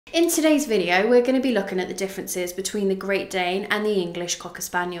In today's video, we're going to be looking at the differences between the Great Dane and the English Cocker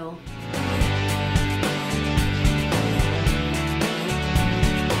Spaniel.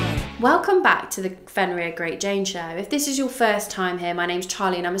 Welcome back to the Fenrir Great Dane Show. If this is your first time here, my name's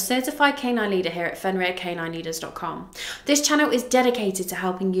Charlie and I'm a certified canine leader here at FenrirCanineLeaders.com. This channel is dedicated to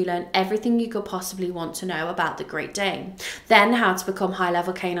helping you learn everything you could possibly want to know about the Great Dane, then how to become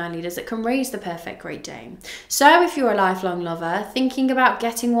high-level canine leaders that can raise the perfect Great Dane. So if you're a lifelong lover, thinking about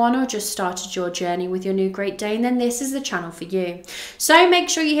getting one or just started your journey with your new Great Dane, then this is the channel for you. So make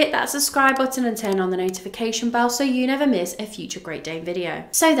sure you hit that subscribe button and turn on the notification bell so you never miss a future Great Dane video.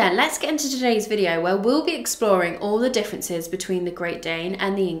 So then, let's get into today's video where we'll be exploring all the differences between the Great Dane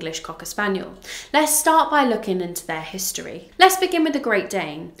and the English Cocker Spaniel. Let's start by looking into their history. Let's begin with the Great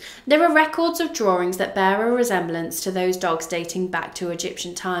Dane. There are records of drawings that bear a resemblance to those dogs dating back to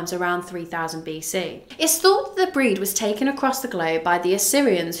Egyptian times around 3000 BC. It's thought that the breed was taken across the globe by the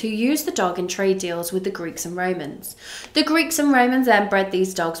Assyrians, who used the dog in trade deals with the Greeks and Romans. The Greeks and Romans then bred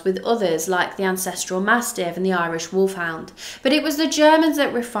these dogs with others like the ancestral Mastiff and the Irish Wolfhound, but it was the Germans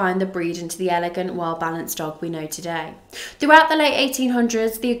that refined the breed into the elegant, well-balanced dog we know today. Throughout the late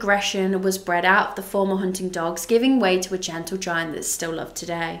 1800s, the aggression was bred out of the former hunting dogs, giving way to a gentle giant that's still loved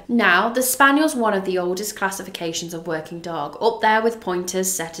today. Now, the Spaniel's one of the oldest classifications of working dog, up there with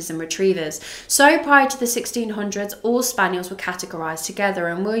pointers, setters and retrievers. So prior to the 1600s, all Spaniels were categorised together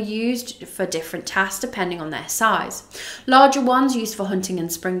and were used for different tasks depending on their size. Larger ones used for hunting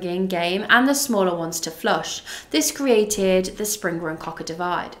and springing game, and the smaller ones to flush. This created the Springer and Cocker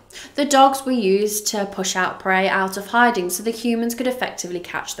divide. The dogs were used to push out prey out of hiding so the humans could effectively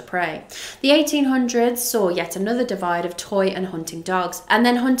catch the prey. The 1800s saw yet another divide of toy and hunting dogs, and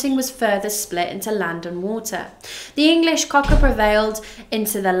then hunting was further split into land and water. The English Cocker prevailed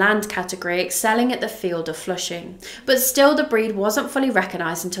into the land category, excelling at the field of flushing. But still, the breed wasn't fully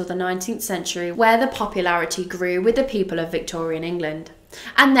recognised until the 19th century, where the popularity grew with the people of Victorian England.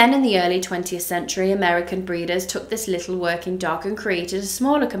 And then in the early 20th century, American breeders took this little working dog and created a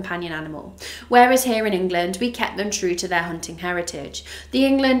smaller companion animal, whereas here in England we kept them true to their hunting heritage. The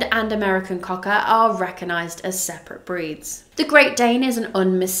England and American Cocker are recognised as separate breeds. The Great Dane is an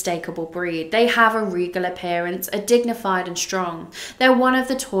unmistakable breed. They have a regal appearance, are dignified and strong. They're one of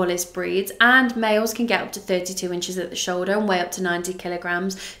the tallest breeds, and males can get up to 32 inches at the shoulder and weigh up to 90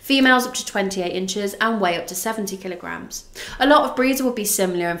 kilograms, females up to 28 inches and weigh up to 70 kilograms. A lot of breeds will be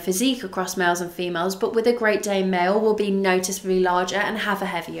similar in physique across males and females, but with a Great Dane male will be noticeably larger and have a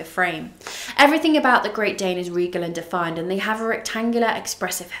heavier frame. Everything about the Great Dane is regal and defined, and they have a rectangular,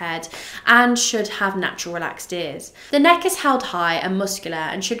 expressive head and should have natural relaxed ears. The neck is held high and muscular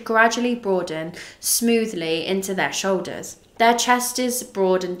and should gradually broaden smoothly into their shoulders. Their chest is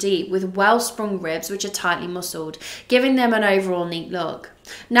broad and deep with well-sprung ribs which are tightly muscled, giving them an overall neat look.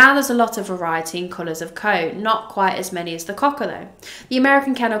 Now there's a lot of variety in colours of coat, not quite as many as the Cocker though. The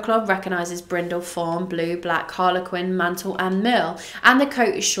American Kennel Club recognises brindle, fawn, blue, black, harlequin, mantle and mill, and the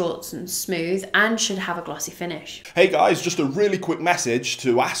coat is short and smooth and should have a glossy finish. Hey guys, just a really quick message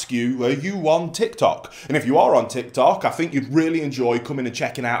to ask you, are you on TikTok? And if you are on TikTok, I think you'd really enjoy coming and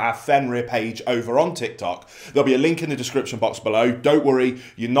checking out our Fenrir page over on TikTok. There'll be a link in the description box below. Don't worry,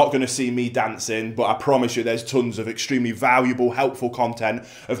 you're not going to see me dancing, but I promise you there's tons of extremely valuable, helpful content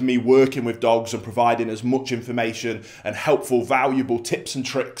of me working with dogs and providing as much information and helpful, valuable tips and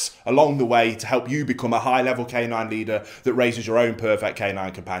tricks along the way to help you become a high-level canine leader that raises your own perfect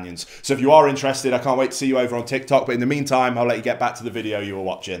canine companions. So if you are interested, I can't wait to see you over on TikTok, but in the meantime, I'll let you get back to the video you were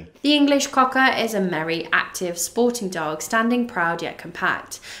watching. The English Cocker is a merry, active, sporting dog, standing proud yet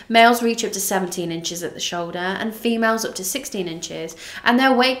compact. Males reach up to 17 inches at the shoulder and females up to 16 inches, and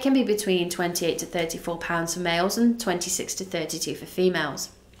their weight can be between 28 to 34 pounds for males and 26 to 32 for females.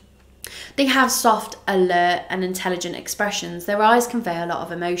 They have soft, alert and intelligent expressions. Their eyes convey a lot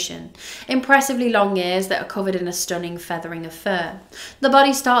of emotion. Impressively long ears that are covered in a stunning feathering of fur. The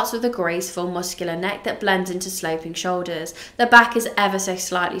body starts with a graceful, muscular neck that blends into sloping shoulders. The back is ever so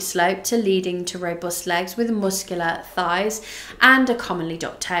slightly sloped to leading to robust legs with muscular thighs and a commonly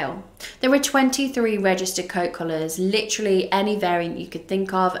docked tail. There are 23 registered coat colours, literally any variant you could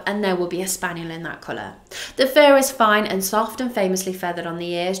think of, and there will be a spaniel in that colour. The fur is fine and soft and famously feathered on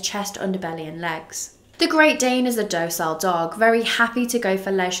the ears, chest, underbelly and legs. The Great Dane is a docile dog, very happy to go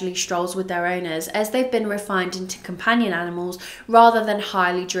for leisurely strolls with their owners as they've been refined into companion animals rather than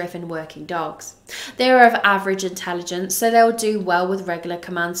highly driven working dogs. They are of average intelligence, so they'll do well with regular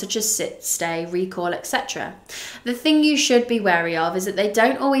commands such as sit, stay, recall, etc. The thing you should be wary of is that they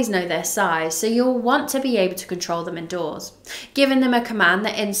don't always know their size, so you'll want to be able to control them indoors. Giving them a command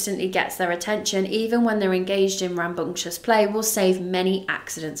that instantly gets their attention, even when they're engaged in rambunctious play, will save many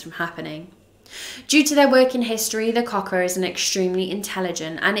accidents from happening. Due to their working history, the cocker is an extremely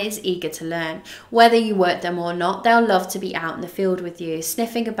intelligent and is eager to learn. Whether you work them or not, they'll love to be out in the field with you,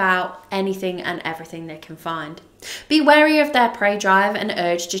 sniffing about anything and everything they can find. Be wary of their prey drive and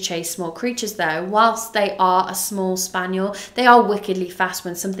urge to chase small creatures though. Whilst they are a small spaniel, they are wickedly fast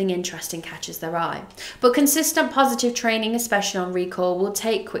when something interesting catches their eye. But consistent positive training, especially on recall, will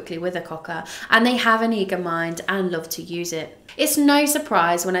take quickly with a cocker, and they have an eager mind and love to use it. It's no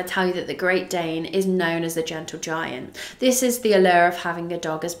surprise when I tell you that the Great Dane is known as the gentle giant. This is the allure of having a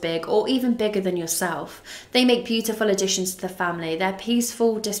dog as big or even bigger than yourself. They make beautiful additions to the family. Their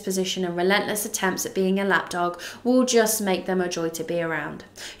peaceful disposition and relentless attempts at being a lapdog will just make them a joy to be around.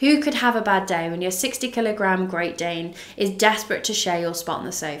 Who could have a bad day when your 60-kilogram Great Dane is desperate to share your spot on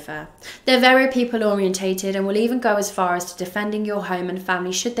the sofa? They're very people orientated and will even go as far as to defending your home and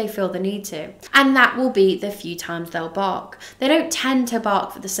family should they feel the need to. And that will be the few times they'll bark. They don't tend to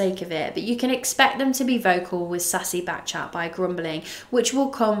bark for the sake of it, but you can expect them to be vocal with sassy backchat by grumbling, which will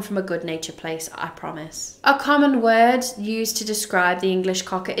come from a good-natured place, I promise. A common word used to describe the English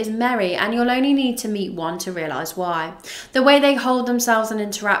cocker is merry, and you'll only need to meet one to realise why. The way they hold themselves and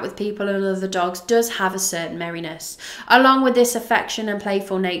interact with people and other dogs does have a certain merriness. Along with this affection and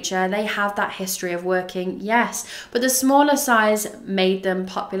playful nature, they have that history of working, yes, but the smaller size made them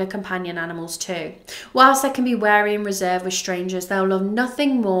popular companion animals too. Whilst they can be wary and reserved with strangers, they'll love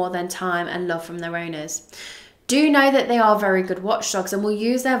nothing more than time and love from their owners. Do know that they are very good watchdogs and will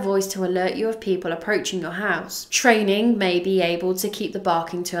use their voice to alert you of people approaching your house. Training may be able to keep the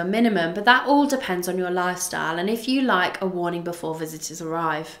barking to a minimum, but that all depends on your lifestyle and if you like a warning before visitors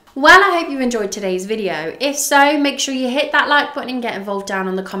arrive. Well, I hope you enjoyed today's video. If so, make sure you hit that like button and get involved down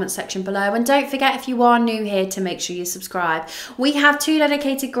on the comment section below. And don't forget, if you are new here, to make sure you subscribe. We have 2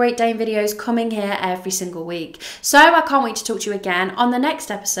 dedicated Great Dane videos coming here every single week. So I can't wait to talk to you again on the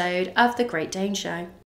next episode of The Great Dane Show.